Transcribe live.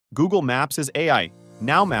Google Maps is AI.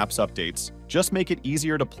 Now Maps updates just make it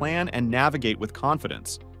easier to plan and navigate with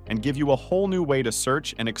confidence and give you a whole new way to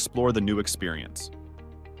search and explore the new experience.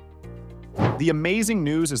 The amazing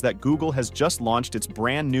news is that Google has just launched its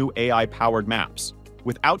brand new AI-powered maps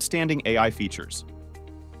with outstanding AI features.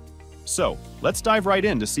 So, let's dive right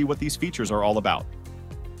in to see what these features are all about.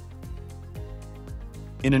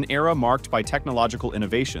 In an era marked by technological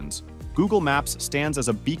innovations, Google Maps stands as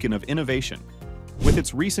a beacon of innovation. With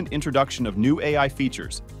its recent introduction of new AI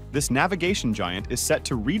features, this navigation giant is set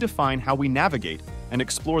to redefine how we navigate and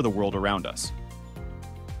explore the world around us.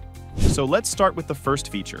 So let's start with the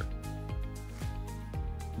first feature.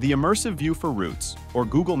 The Immersive View for Routes, or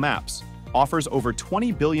Google Maps, offers over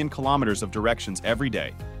 20 billion kilometers of directions every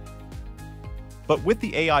day. But with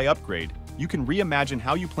the AI upgrade, you can reimagine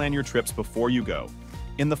how you plan your trips before you go.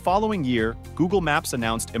 In the following year, Google Maps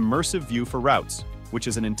announced Immersive View for Routes, which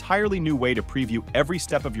is an entirely new way to preview every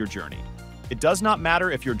step of your journey. It does not matter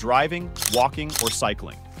if you're driving, walking, or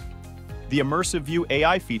cycling. The Immersive View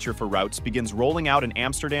AI feature for routes begins rolling out in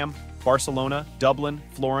Amsterdam, Barcelona, Dublin,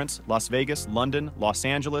 Florence, Las Vegas, London, Los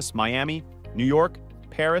Angeles, Miami, New York,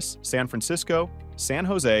 Paris, San Francisco, San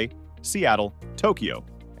Jose, Seattle, Tokyo,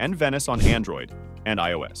 and Venice on Android and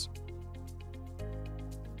iOS.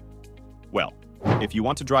 Well, if you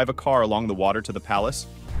want to drive a car along the water to the palace,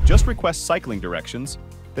 just request cycling directions,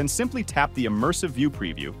 then simply tap the Immersive View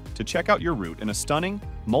preview to check out your route in a stunning,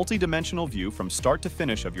 multi-dimensional view from start to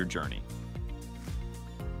finish of your journey.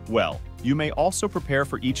 Well, you may also prepare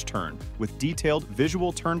for each turn with detailed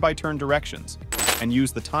visual turn-by-turn directions and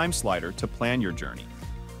use the time slider to plan your journey.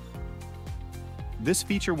 This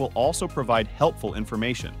feature will also provide helpful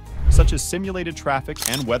information, such as simulated traffic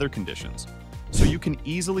and weather conditions, so you can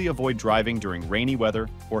easily avoid driving during rainy weather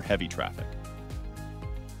or heavy traffic.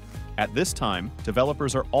 At this time,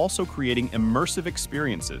 developers are also creating immersive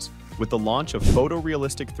experiences with the launch of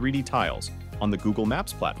photorealistic 3D tiles on the Google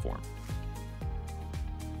Maps platform.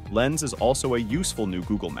 Lens is also a useful new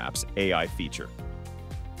Google Maps AI feature.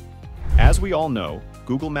 As we all know,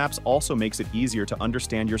 Google Maps also makes it easier to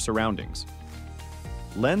understand your surroundings.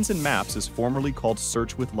 Lens in Maps is formerly called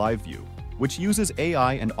Search with Live View, which uses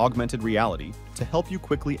AI and augmented reality to help you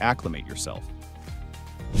quickly acclimate yourself.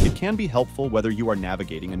 It can be helpful whether you are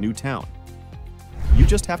navigating a new town. You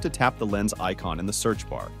just have to tap the Lens icon in the search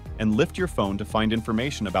bar and lift your phone to find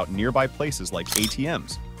information about nearby places like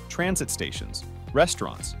ATMs, transit stations,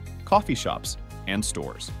 restaurants, coffee shops, and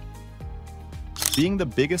stores. Being the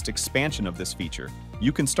biggest expansion of this feature,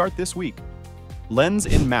 you can start this week. Lens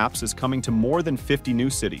in Maps is coming to more than 50 new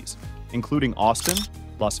cities, including Austin,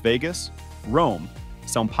 Las Vegas, Rome,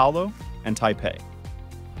 São Paulo, and Taipei.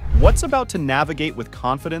 What's about to navigate with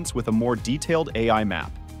confidence with a more detailed AI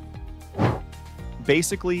map?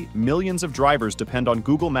 Basically, millions of drivers depend on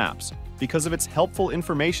Google Maps because of its helpful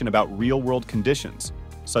information about real-world conditions,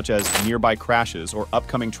 such as nearby crashes or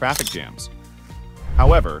upcoming traffic jams.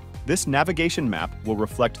 However, this navigation map will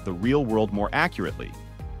reflect the real world more accurately.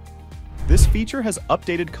 This feature has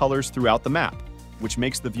updated colors throughout the map, which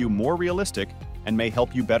makes the view more realistic and may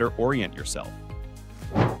help you better orient yourself.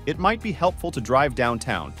 It might be helpful to drive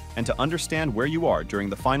downtown and to understand where you are during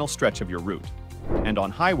the final stretch of your route. And on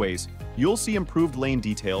highways, you'll see improved lane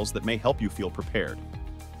details that may help you feel prepared.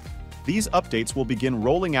 These updates will begin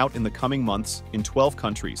rolling out in the coming months in 12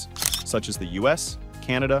 countries, such as the US,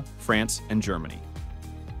 Canada, France, and Germany.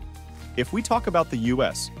 If we talk about the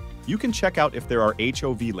US, you can check out if there are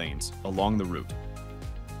HOV lanes along the route.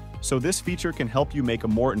 So this feature can help you make a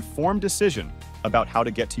more informed decision about how to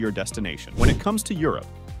get to your destination. When it comes to Europe,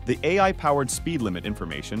 the AI-powered speed limit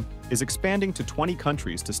information is expanding to 20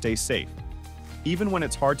 countries to stay safe, even when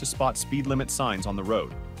it's hard to spot speed limit signs on the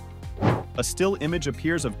road. A still image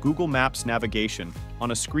appears of Google Maps navigation on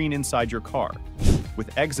a screen inside your car,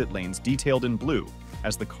 with exit lanes detailed in blue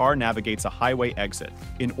as the car navigates a highway exit.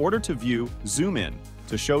 In order to view, zoom in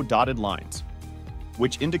to show dotted lines,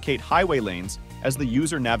 which indicate highway lanes as the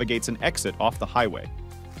user navigates an exit off the highway.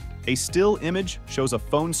 A still image shows a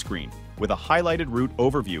phone screen with a highlighted route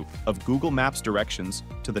overview of Google Maps directions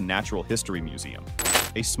to the Natural History Museum.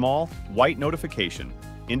 A small, white notification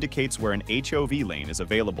indicates where an HOV lane is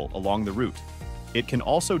available along the route. It can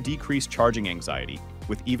also decrease charging anxiety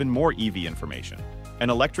with even more EV information.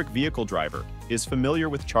 An electric vehicle driver is familiar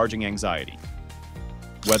with charging anxiety.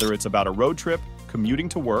 Whether it's about a road trip, commuting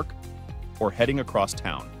to work, or heading across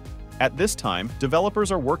town. At this time,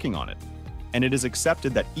 developers are working on it, and it is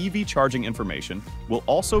accepted that EV charging information will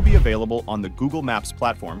also be available on the Google Maps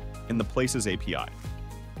platform in the Places API,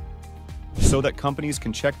 so that companies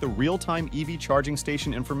can check the real-time EV charging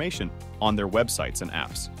station information on their websites and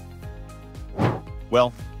apps.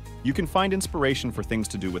 Well, You can find inspiration for things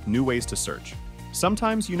to do with new ways to search.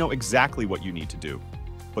 Sometimes you know exactly what you need to do,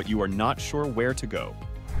 but you are not sure where to go.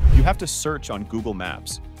 You have to search on Google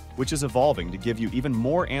Maps, which is evolving to give you even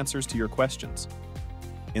more answers to your questions.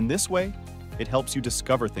 In this way, it helps you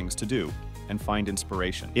discover things to do and find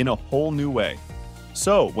inspiration in a whole new way.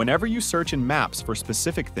 So, whenever you search in Maps for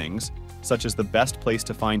specific things, such as the best place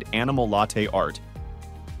to find animal latte art,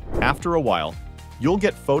 after a while, you'll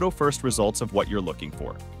get photo-first results of what you're looking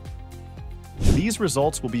for. These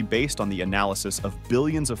results will be based on the analysis of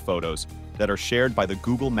billions of photos that are shared by the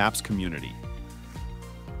Google Maps community.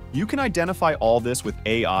 You can identify all this with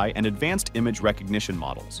AI and advanced image recognition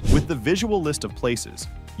models. With the visual list of places,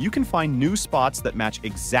 you can find new spots that match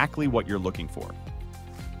exactly what you're looking for.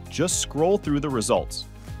 Just scroll through the results,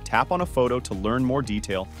 tap on a photo to learn more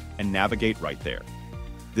detail, and navigate right there.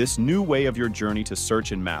 This new way of your journey to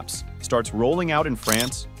search in Maps starts rolling out in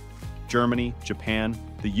France, Germany, Japan,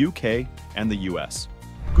 the UK, and the US.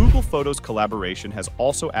 Google Photos collaboration has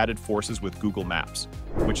also added forces with Google Maps,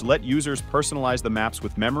 which let users personalize the maps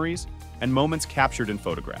with memories and moments captured in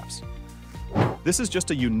photographs. This is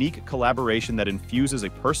just a unique collaboration that infuses a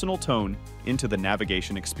personal tone into the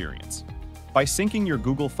navigation experience. By syncing your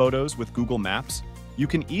Google Photos with Google Maps, you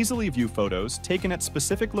can easily view photos taken at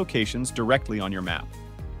specific locations directly on your map.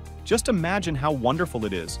 Just imagine how wonderful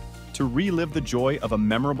it is to relive the joy of a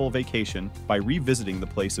memorable vacation by revisiting the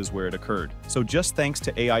places where it occurred. So just thanks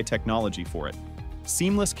to AI technology for it.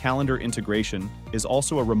 Seamless calendar integration is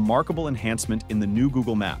also a remarkable enhancement in the new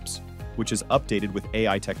Google Maps, which is updated with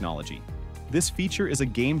AI technology. This feature is a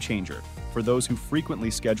game changer for those who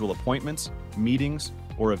frequently schedule appointments, meetings,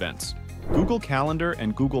 or events. Google Calendar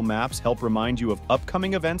and Google Maps help remind you of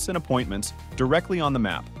upcoming events and appointments directly on the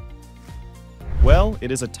map. Well,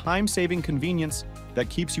 it is a time-saving convenience that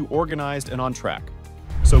keeps you organized and on track.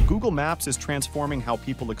 So Google Maps is transforming how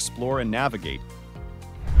people explore and navigate,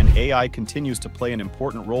 and AI continues to play an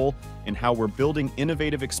important role in how we're building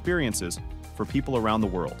innovative experiences for people around the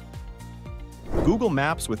world. Google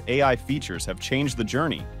Maps with AI features have changed the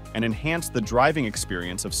journey and enhanced the driving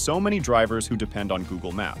experience of so many drivers who depend on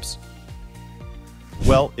Google Maps.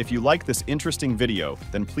 Well, if you like this interesting video,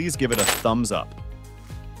 then please give it a thumbs up.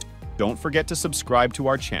 Don't forget to subscribe to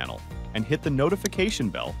our channel and hit the notification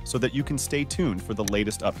bell so that you can stay tuned for the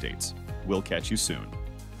latest updates. We'll catch you soon.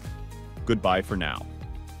 Goodbye for now.